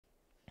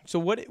So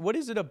what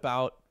is it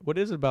about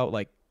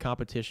like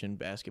competition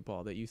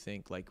basketball that you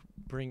think like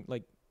brings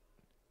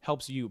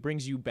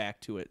you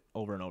back to it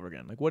over and over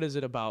again? Like what is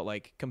it about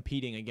like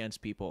competing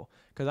against people?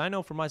 Because I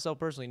know for myself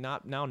personally,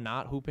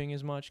 not hooping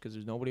as much because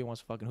there's nobody who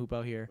wants to fucking hoop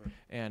out here, Right.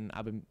 and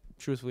I've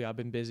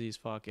been busy as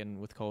fuck, and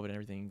with COVID and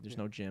everything, there's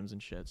Yeah. no gyms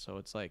and shit, so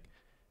it's like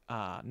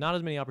not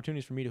as many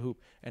opportunities for me to hoop,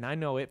 and I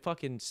know it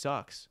fucking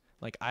sucks.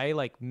 Like I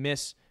like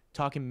miss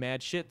talking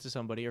mad shit to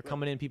somebody or Right.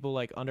 coming in people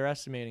like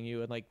underestimating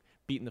you and like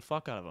beating the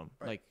fuck out of them.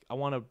 Right. Like I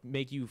want to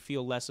make you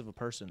feel less of a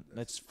person.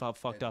 That's how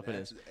fucked up it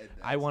is. And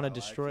I that's want to how I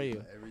destroy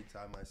feel you. every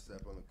time I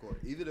step on the court.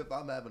 Even if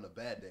I'm having a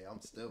bad day, I'm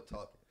still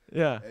talking.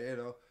 Yeah. You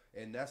know,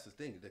 and that's the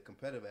thing, the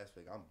competitive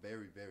aspect. I'm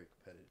very, very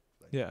competitive.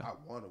 Like, Yeah. I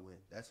want to win.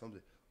 That's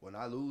something. When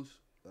I lose,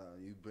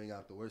 you bring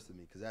out the worst of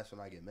me because that's when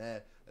I get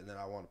mad and then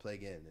I want to play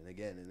again and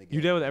again and again. You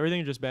deal with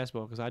everything or just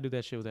basketball? Because I do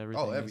that shit with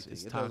everything. Oh, everything.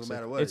 It's It toxic. doesn't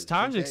matter what. It's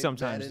toxic 2K,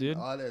 sometimes, Madden, dude.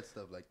 all that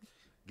stuff. Like,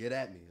 get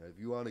at me. If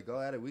you want to go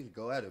at it, we can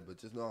go at it. But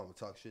just know I'm gonna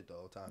talk shit the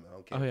whole time. I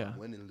don't care Oh, if yeah. I'm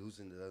winning,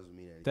 losing. It doesn't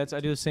mean anything. I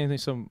do the same thing.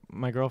 So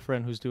my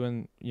girlfriend, who's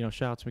doing,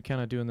 shout out to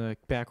McKenna doing the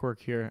back work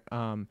here.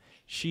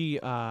 She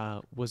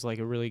was like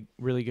a really,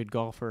 really good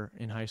golfer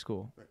in high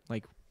school. Right.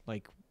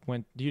 Like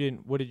what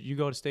did you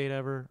go to state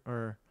ever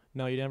or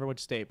no? You never went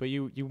to state, but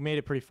you made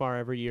it pretty far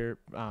every year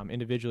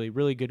individually.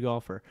 Really good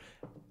golfer.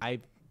 I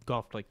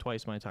golfed like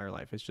twice my entire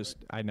life. It's just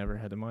I never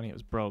had the money. It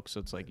was broke, so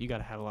it's like you got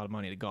to have a lot of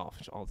money to golf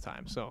all the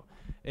time. So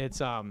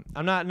it's I'm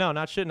not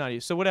shitting on you.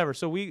 So whatever.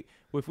 So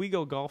if we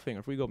go golfing or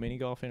if we go mini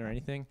golfing or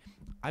anything,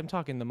 I'm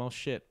talking the most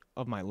shit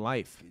of my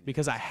life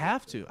because I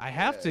have to. I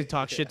have to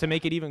talk shit to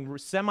make it even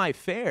semi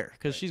fair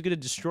because she's gonna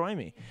destroy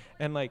me.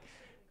 And like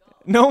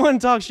no one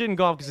talks shit in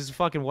golf because it's a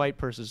fucking white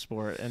person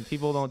sport and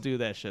people don't do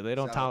that shit. They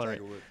don't Shout out tolerate.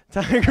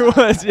 Tiger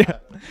Woods. Tiger Woods,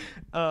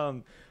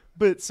 yeah.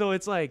 But so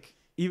it's like,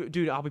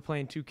 dude, I'll be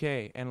playing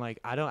 2K and like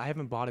I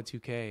haven't bought a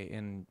 2K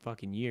in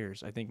fucking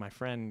years. I think my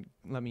friend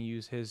let me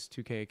use his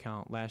 2K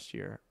account last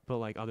year, but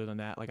like other than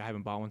that, like I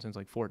haven't bought one since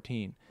like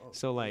 14.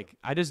 So like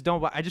I just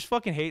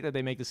fucking hate that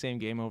they make the same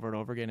game over and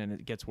over again and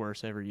it gets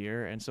worse every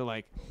year. And so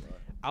like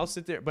I'll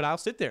sit there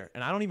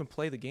and I don't even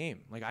play the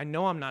game. Like I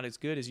know I'm not as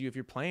good as you if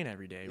you're playing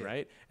every day,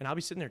 right? And I'll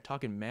be sitting there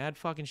talking mad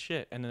fucking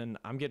shit, and then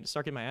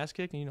start getting my ass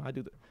kicked, and I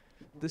do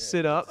the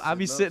sit up. I'll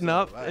be sitting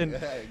up, and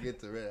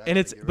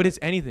it's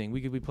anything. We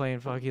could be playing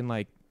fucking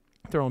like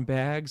throwing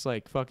bags,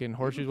 like fucking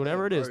horseshoes,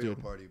 whatever it is, Mario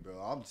dude. Party, bro.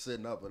 I'm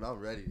sitting up and I'm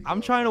ready. I'm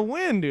trying to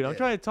win, dude. I'm Yeah.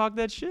 trying to talk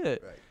that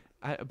shit.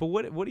 Right. But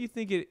what do you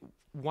think it?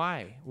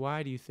 Why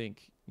do you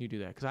think you do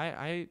that? Because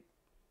I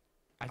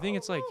think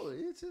it's like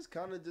it's just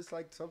kind of just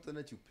like something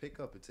that you pick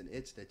up. It's an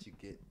itch that you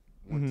get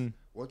Mm-hmm.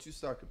 once you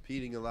start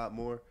competing a lot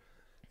more,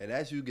 and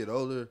as you get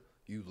older,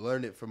 you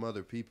learn it from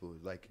other people.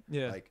 Like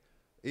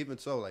even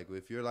so, like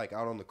if you're like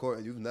out on the court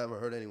and you've never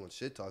heard anyone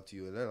shit talk to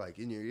you, and they're like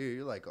in your ear,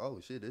 you're like, oh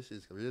shit, this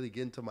is really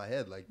getting to my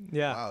head. Like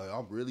wow,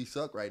 I'm really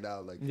suck right now.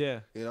 Like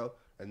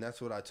and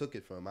that's what I took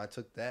it from. I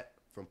took that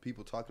from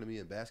people talking to me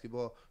in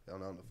basketball, on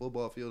the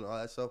football field, and all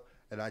that stuff.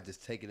 And I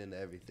just take it into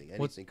everything,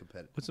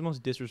 competitive. What's the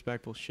most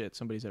disrespectful shit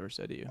somebody's ever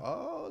said to you?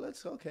 Oh,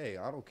 that's okay.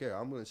 I don't care.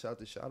 I'm gonna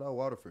shout out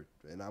Waterford,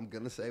 and I'm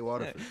gonna say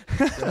Waterford.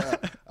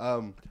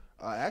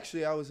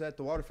 Actually, I was at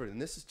the Waterford,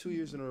 and this is 2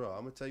 years in a row.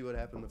 I'm gonna tell you what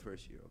happened the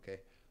first year. Okay,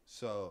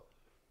 so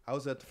I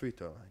was at the free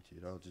throw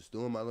line, just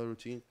doing my little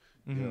routine.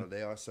 Mm-hmm.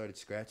 They all started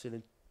scratching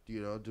and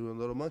doing a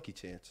little monkey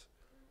chants.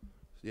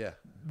 Yeah.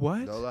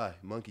 What? No lie,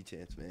 monkey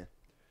chants, man.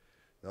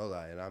 No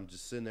lie, and I'm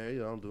just sitting there,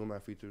 I'm doing my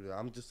free throw.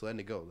 I'm just letting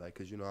it go, like,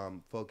 cause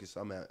I'm focused.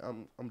 I'm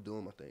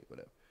doing my thing,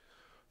 whatever.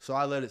 So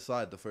I let it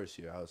slide the first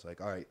year. I was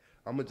like, all right,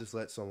 I'm gonna just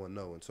let someone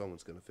know, and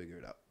someone's gonna figure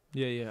it out.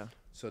 Yeah.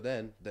 So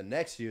then the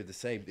next year, the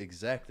same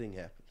exact thing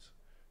happens.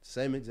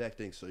 Same exact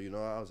thing. So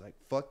I was like,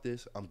 fuck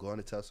this. I'm going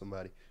to tell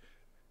somebody.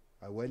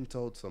 I went and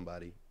told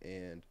somebody,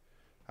 and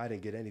I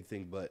didn't get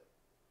anything but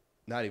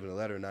not even a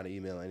letter, not an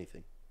email,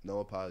 anything. No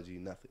apology,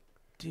 nothing.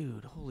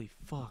 Dude, holy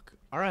fuck.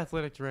 Our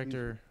athletic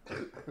director,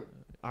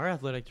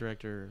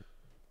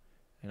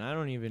 and I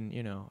don't even,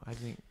 I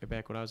think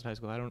back when I was in high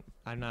school,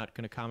 I'm not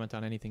going to comment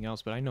on anything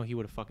else, but I know he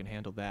would have fucking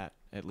handled that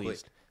at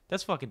least.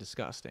 That's fucking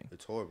disgusting.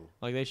 It's horrible.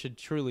 Like, they should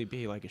truly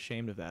be, like,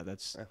 ashamed of that.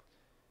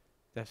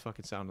 That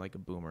fucking sounded like a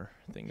boomer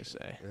thing to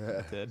say.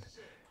 Yeah.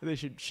 They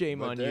should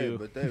shame on you.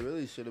 But they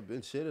really should have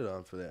been shitted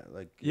on for that.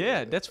 Like,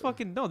 that's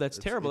fucking, no, that's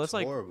terrible. It's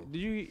That's like, horrible.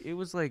 it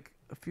was like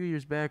a few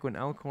years back when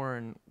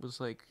Elkhorn was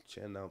like,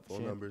 chanting out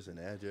phone numbers and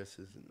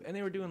addresses. And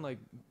they were doing like,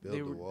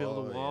 build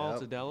a wall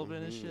to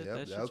Delavan and shit. Yep,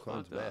 That shit's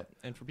fucked up.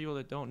 And for people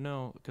that don't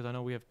know, because I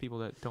know we have people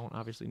that don't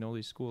obviously know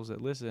these schools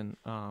that listen,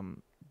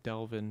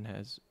 Delavan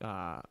has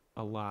a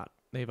lot.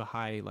 They have a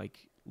high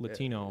like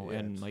Latino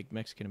and like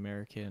Mexican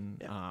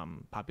American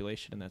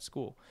population in that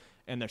school.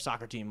 And their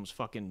soccer team was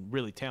fucking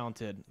really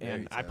talented.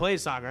 And I played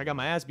soccer. I got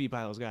my ass beat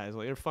by those guys.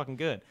 Like, they're fucking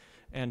good.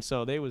 And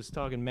so they was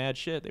talking mad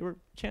shit. They were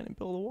chanting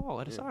build a wall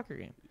at a soccer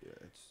game. Yeah,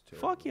 it's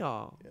terrible. Fuck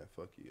y'all. Yeah,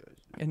 fuck you guys.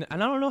 And I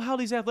don't know how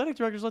these athletic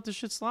directors let this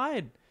shit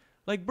slide.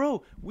 Like,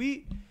 bro,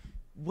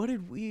 what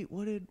did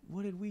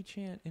we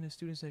chant in a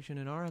student section,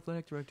 and our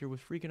athletic director was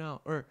freaking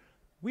out. Or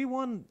we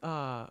won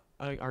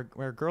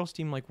our girls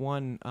team like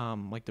won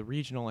like the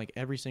regional like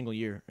every single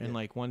year, and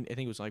like one I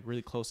think it was like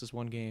really close this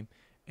one game.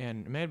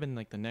 And it may have been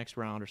like the next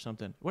round or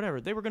something.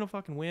 Whatever. They were going to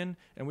fucking win.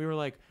 And we were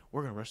like,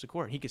 we're going to rush the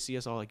court. He could see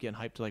us all like getting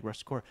hyped to like rush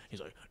the court.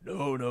 He's like,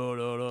 no,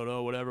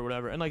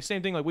 whatever. And like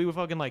same thing. Like we would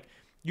fucking like,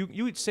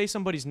 you would say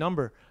somebody's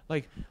number.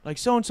 Like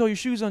so-and-so, your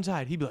shoe's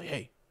untied. He'd be like,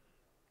 hey,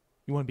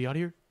 you want to be out of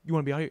here? You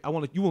want to be out of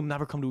here? You will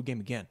never come to a game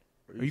again.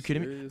 Are you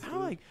kidding me? And I'm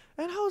like,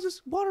 and how is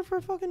this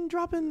Waterford fucking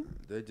dropping?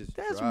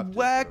 That's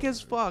whack as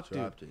fuck,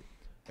 dude.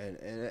 And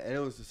it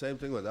was the same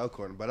thing with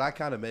Elkhorn. But I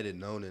kind of made it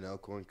known in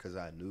Elkhorn because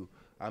I knew.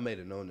 I made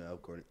it known to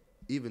Elkhorn,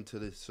 even to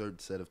this certain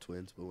set of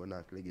twins, but we're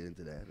not going to get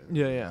into that.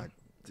 Yeah.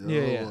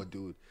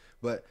 Dude.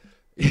 But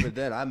even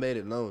then, I made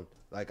it known.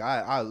 Like,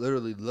 I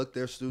literally looked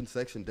their student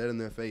section dead in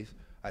their face.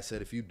 I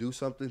said, if you do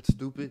something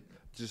stupid,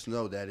 just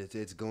know that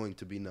it's going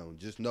to be known.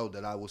 Just know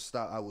that I will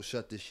stop. I will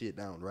shut this shit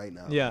down right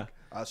now. Yeah. Like,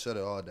 I'll shut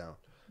it all down.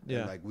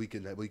 Yeah. And, like, we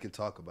can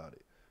talk about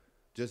it.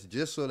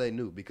 Just so they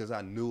knew, because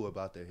I knew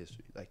about their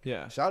history. Like,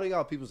 shouting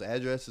out people's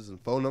addresses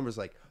and phone numbers,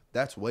 like,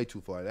 that's way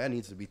too far. That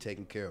needs to be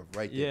taken care of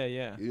right there.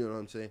 Yeah. You know what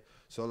I'm saying?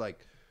 So, like,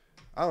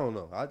 I don't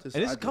know. And this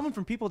is coming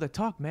from people that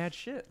talk mad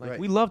shit. Like,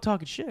 we love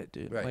talking shit,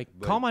 dude. Right.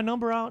 Like, call my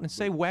number out and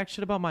say whack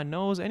shit about my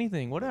nose,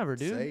 anything, whatever,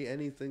 dude. Say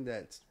anything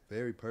that's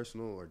very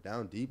personal or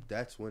down deep,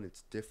 that's when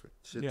it's different.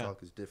 Shit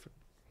talk is different.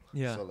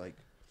 Yeah. So, like,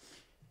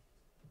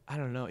 I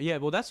don't know. Yeah,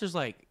 well, that's just,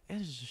 like,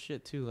 it's just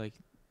shit, too. Like,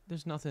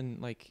 there's nothing,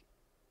 like...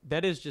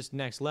 That is just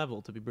next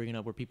level to be bringing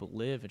up where people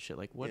live and shit.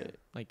 Like what?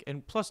 Like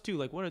and plus too,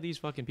 like what are these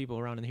fucking people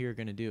around in here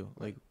gonna do?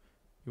 Like,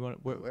 you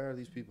want where are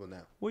these people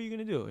now? What are you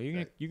gonna do? Are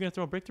you gonna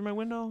throw a brick through my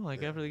window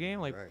like after the game?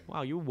 Like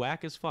wow, you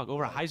whack as fuck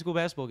over a high school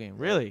basketball game.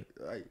 Really?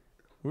 Right.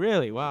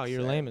 Really? Wow,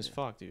 you're lame as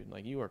fuck, dude.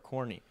 Like you are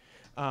corny.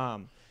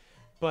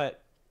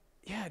 But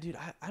yeah, dude,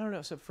 I don't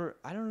know. So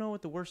I don't know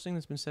what the worst thing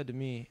that's been said to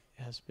me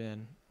has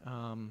been.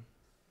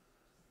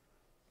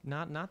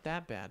 Not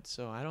that bad.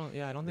 So I don't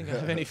think I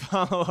have any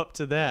follow up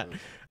to that.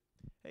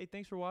 Hey,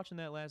 thanks for watching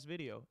that last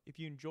video. If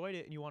you enjoyed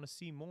it and you want to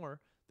see more,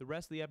 the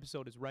rest of the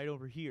episode is right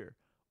over here.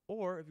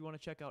 Or if you want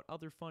to check out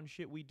other fun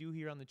shit we do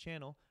here on the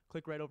channel,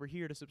 click right over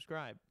here to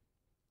subscribe.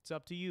 It's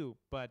up to you,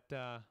 but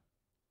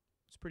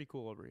it's pretty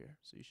cool over here,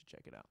 so you should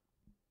check it out.